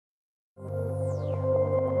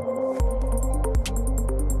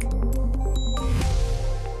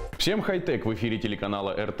Всем хай-тек, в эфире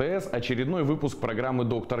телеканала РТС, очередной выпуск программы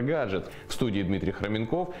 «Доктор Гаджет». В студии Дмитрий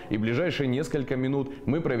Хроменков, и ближайшие несколько минут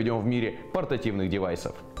мы проведем в мире портативных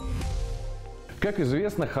девайсов. Как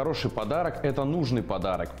известно, хороший подарок – это нужный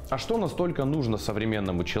подарок. А что настолько нужно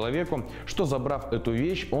современному человеку, что, забрав эту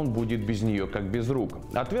вещь, он будет без нее как без рук?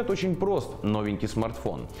 Ответ очень прост – новенький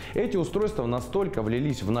смартфон. Эти устройства настолько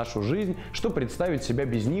влились в нашу жизнь, что представить себя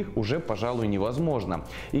без них уже, пожалуй, невозможно.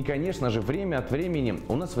 И, конечно же, время от времени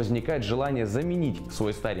у нас возникает желание заменить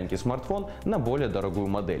свой старенький смартфон на более дорогую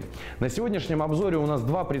модель. На сегодняшнем обзоре у нас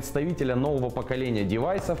два представителя нового поколения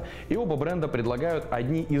девайсов, и оба бренда предлагают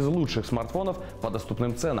одни из лучших смартфонов по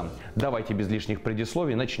доступным ценам. Давайте без лишних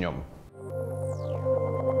предисловий начнем.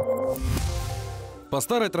 По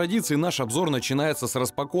старой традиции наш обзор начинается с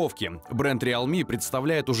распаковки. Бренд Realme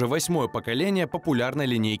представляет уже 8-е поколение популярной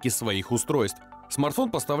линейки своих устройств. Смартфон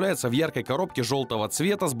поставляется в яркой коробке желтого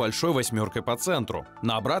цвета с большой восьмеркой по центру.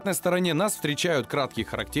 На обратной стороне нас встречают краткие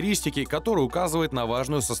характеристики, которые указывают на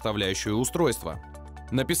важную составляющую устройства.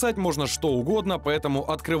 Написать можно что угодно, поэтому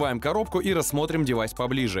открываем коробку и рассмотрим девайс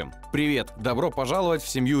поближе. Привет, добро пожаловать в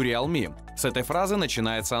семью Realme. С этой фразы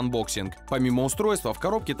начинается анбоксинг. Помимо устройства, в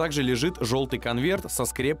коробке также лежит желтый конверт со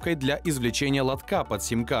скрепкой для извлечения лотка под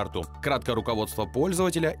сим-карту, краткое руководство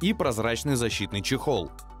пользователя и прозрачный защитный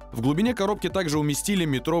чехол. В глубине коробки также уместили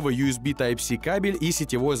метровый USB Type-C кабель и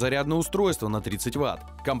сетевое зарядное устройство на 30 Вт.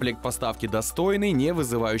 Комплект поставки достойный, не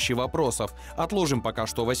вызывающий вопросов. Отложим пока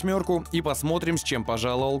что восьмерку и посмотрим, с чем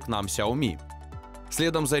пожаловал к нам Xiaomi.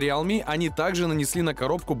 Следом за Realme они также нанесли на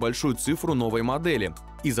коробку большую цифру новой модели.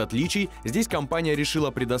 Из отличий здесь компания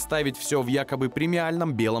решила предоставить все в якобы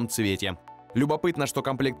премиальном белом цвете. Любопытно, что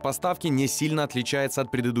комплект поставки не сильно отличается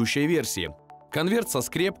от предыдущей версии. Конверт со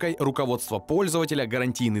скрепкой, руководство пользователя,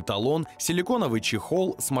 гарантийный талон, силиконовый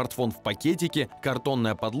чехол, смартфон в пакетике,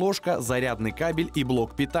 картонная подложка, зарядный кабель и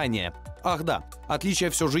блок питания. Ах да, отличия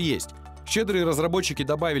все же есть. Щедрые разработчики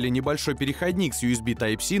добавили небольшой переходник с USB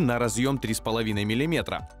Type-C на разъем 3,5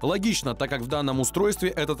 мм. Логично, так как в данном устройстве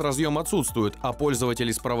этот разъем отсутствует, а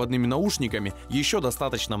пользователей с проводными наушниками еще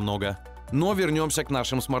достаточно много. Но вернемся к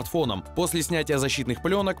нашим смартфонам. После снятия защитных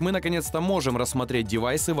пленок мы наконец-то можем рассмотреть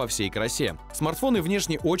девайсы во всей красе. Смартфоны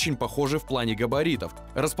внешне очень похожи в плане габаритов.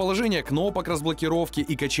 Расположение кнопок разблокировки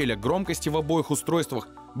и качелек громкости в обоих устройствах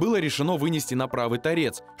было решено вынести на правый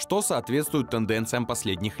торец, что соответствует тенденциям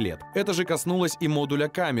последних лет. Это же коснулось и модуля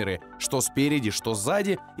камеры. Что спереди, что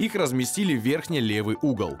сзади, их разместили в верхний левый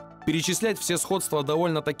угол. Перечислять все сходства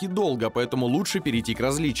довольно-таки долго, поэтому лучше перейти к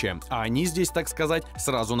различиям, а они здесь, так сказать,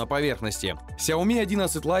 сразу на поверхности. Xiaomi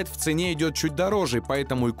 11 Lite в цене идет чуть дороже,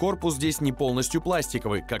 поэтому и корпус здесь не полностью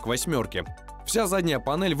пластиковый, как в восьмерке. Вся задняя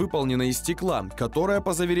панель выполнена из стекла, которая,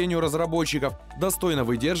 по заверению разработчиков, достойно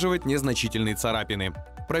выдерживает незначительные царапины.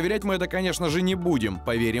 Проверять мы это, конечно же, не будем,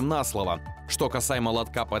 поверим на слово. Что касаемо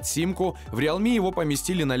лотка под симку, в Realme его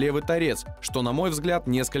поместили на левый торец, что, на мой взгляд,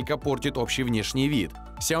 несколько портит общий внешний вид.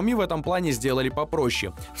 Xiaomi в этом плане сделали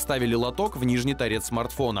попроще. Вставили лоток в нижний торец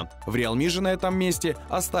смартфона. В Realme же на этом месте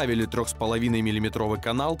оставили 3,5 мм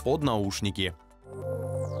канал под наушники.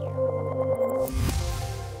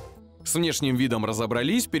 С внешним видом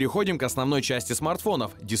разобрались, переходим к основной части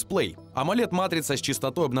смартфонов – дисплей. AMOLED-матрица с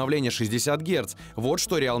частотой обновления 60 Гц – вот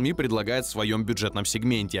что Realme предлагает в своем бюджетном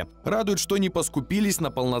сегменте. Радует, что не поскупились на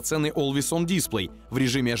полноценный Always-on дисплей. В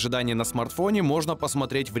режиме ожидания на смартфоне можно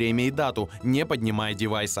посмотреть время и дату, не поднимая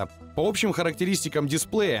девайса. По общим характеристикам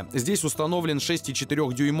дисплея, здесь установлен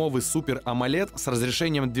 6,4-дюймовый Super AMOLED с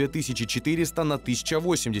разрешением 2400 на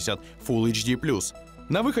 1080 Full HD+.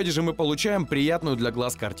 На выходе же мы получаем приятную для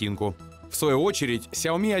глаз картинку. В свою очередь,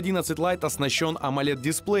 Xiaomi 11 Lite оснащен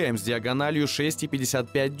AMOLED-дисплеем с диагональю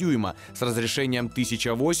 6,55 дюйма с разрешением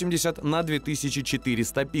 1080 на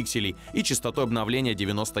 2400 пикселей и частотой обновления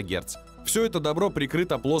 90 Гц. Все это добро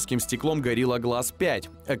прикрыто плоским стеклом Gorilla Glass 5.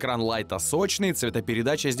 Экран лайта сочный,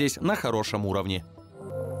 цветопередача здесь на хорошем уровне.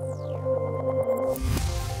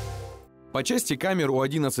 По части камер у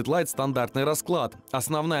 11 Lite стандартный расклад.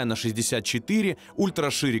 Основная на 64,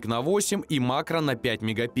 ультраширик на 8 и макро на 5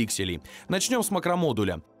 мегапикселей. Начнем с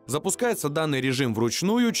макромодуля. Запускается данный режим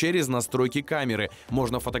вручную через настройки камеры.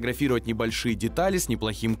 Можно фотографировать небольшие детали с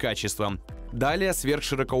неплохим качеством. Далее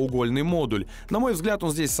сверхширокоугольный модуль. На мой взгляд,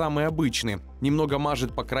 он здесь самый обычный. Немного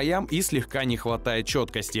мажет по краям и слегка не хватает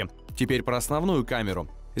четкости. Теперь про основную камеру.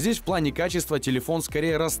 Здесь в плане качества телефон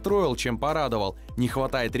скорее расстроил, чем порадовал. Не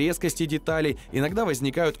хватает резкости деталей, иногда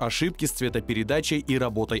возникают ошибки с цветопередачей и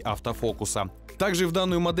работой автофокуса. Также в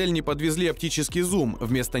данную модель не подвезли оптический зум.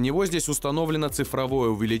 Вместо него здесь установлено цифровое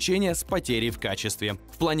увеличение с потерей в качестве.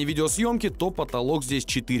 В плане видеосъемки то потолок здесь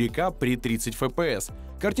 4К при 30 FPS.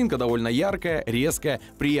 Картинка довольно яркая, резкая,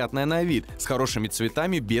 приятная на вид, с хорошими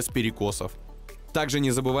цветами без перекосов. Также не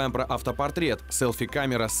забываем про автопортрет.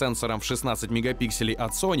 Селфи-камера с сенсором в 16 мегапикселей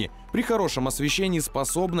от Sony при хорошем освещении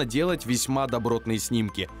способна делать весьма добротные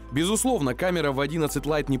снимки. Безусловно, камера в 11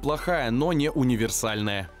 Lite неплохая, но не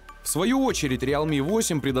универсальная. В свою очередь, Realme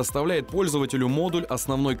 8 предоставляет пользователю модуль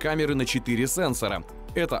основной камеры на 4 сенсора.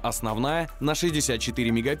 Это основная на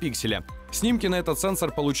 64 мегапикселя. Снимки на этот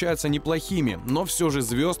сенсор получаются неплохими, но все же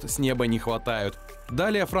звезд с неба не хватает.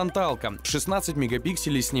 Далее фронталка. 16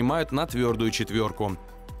 мегапикселей снимают на твердую четверку.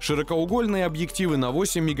 Широкоугольные объективы на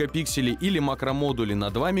 8 мегапикселей или макромодули на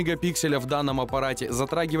 2 мегапикселя в данном аппарате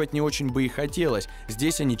затрагивать не очень бы и хотелось,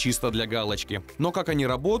 здесь они чисто для галочки. Но как они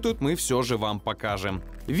работают, мы все же вам покажем.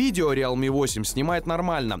 Видео Realme 8 снимает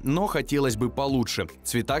нормально, но хотелось бы получше.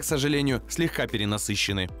 Цвета, к сожалению, слегка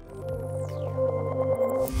перенасыщены.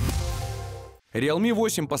 Realme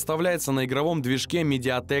 8 поставляется на игровом движке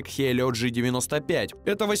MediaTek Helio G95.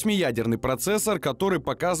 Это 8-ядерный процессор, который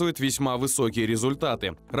показывает весьма высокие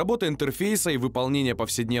результаты. Работа интерфейса и выполнение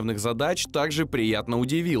повседневных задач также приятно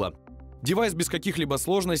удивило. Девайс без каких-либо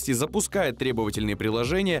сложностей запускает требовательные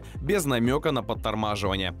приложения без намека на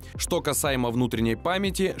подтормаживание. Что касаемо внутренней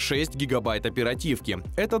памяти, 6 гигабайт оперативки.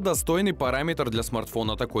 Это достойный параметр для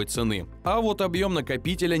смартфона такой цены. А вот объем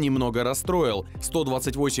накопителя немного расстроил.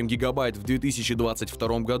 128 гигабайт в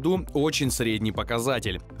 2022 году – очень средний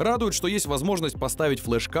показатель. Радует, что есть возможность поставить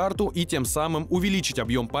флеш-карту и тем самым увеличить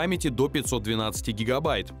объем памяти до 512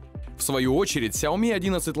 гигабайт. В свою очередь, Xiaomi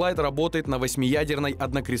 11 Lite работает на 8-ядерной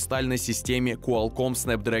однокристальной системе Qualcomm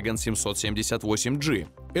Snapdragon 778G.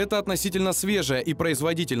 Это относительно свежая и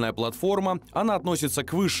производительная платформа, она относится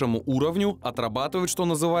к высшему уровню, отрабатывает, что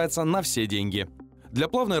называется, на все деньги. Для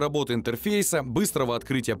плавной работы интерфейса, быстрого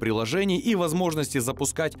открытия приложений и возможности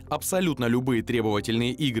запускать абсолютно любые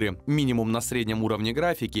требовательные игры, минимум на среднем уровне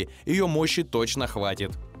графики, ее мощи точно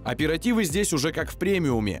хватит. Оперативы здесь уже как в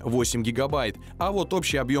премиуме – 8 гигабайт, а вот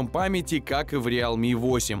общий объем памяти, как и в Realme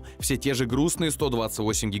 8, все те же грустные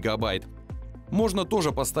 128 гигабайт. Можно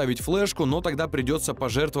тоже поставить флешку, но тогда придется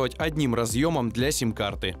пожертвовать одним разъемом для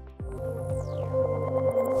сим-карты.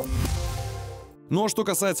 Ну а что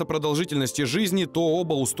касается продолжительности жизни, то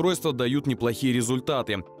оба устройства дают неплохие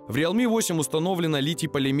результаты. В Realme 8 установлена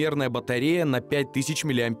литий-полимерная батарея на 5000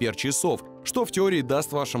 мАч, что в теории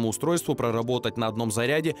даст вашему устройству проработать на одном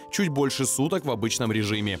заряде чуть больше суток в обычном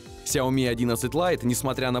режиме. Xiaomi 11 Lite,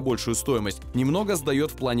 несмотря на большую стоимость, немного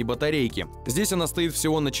сдает в плане батарейки. Здесь она стоит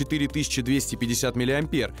всего на 4250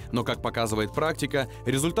 мА, но, как показывает практика,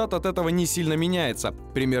 результат от этого не сильно меняется,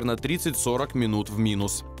 примерно 30-40 минут в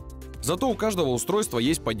минус. Зато у каждого устройства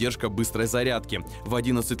есть поддержка быстрой зарядки. В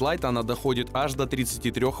 11 Lite она доходит аж до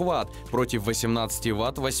 33 Вт против 18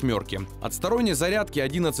 Вт восьмерки. От сторонней зарядки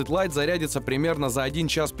 11 Lite зарядится примерно за 1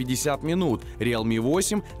 час 50 минут, Realme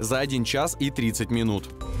 8 за 1 час и 30 минут.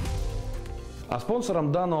 А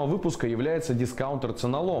спонсором данного выпуска является дискаунтер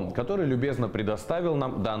Ценалом, который любезно предоставил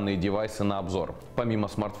нам данные девайсы на обзор. Помимо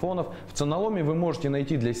смартфонов, в Ценаломе вы можете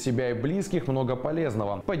найти для себя и близких много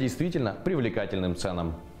полезного по действительно привлекательным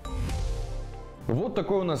ценам. Вот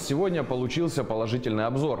такой у нас сегодня получился положительный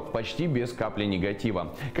обзор, почти без капли негатива.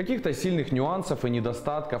 Каких-то сильных нюансов и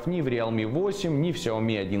недостатков ни в Realme 8, ни в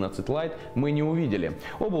Xiaomi 11 Lite мы не увидели.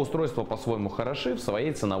 Оба устройства по-своему хороши в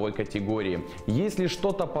своей ценовой категории. Есть ли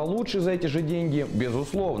что-то получше за эти же деньги?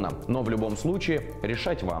 Безусловно, но в любом случае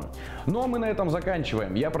решать вам. Ну а мы на этом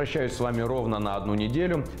заканчиваем. Я прощаюсь с вами ровно на 1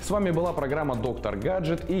 неделю. С вами была программа «Доктор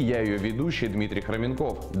Гаджет» и я ее ведущий Дмитрий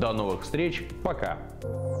Храменков. До новых встреч, пока!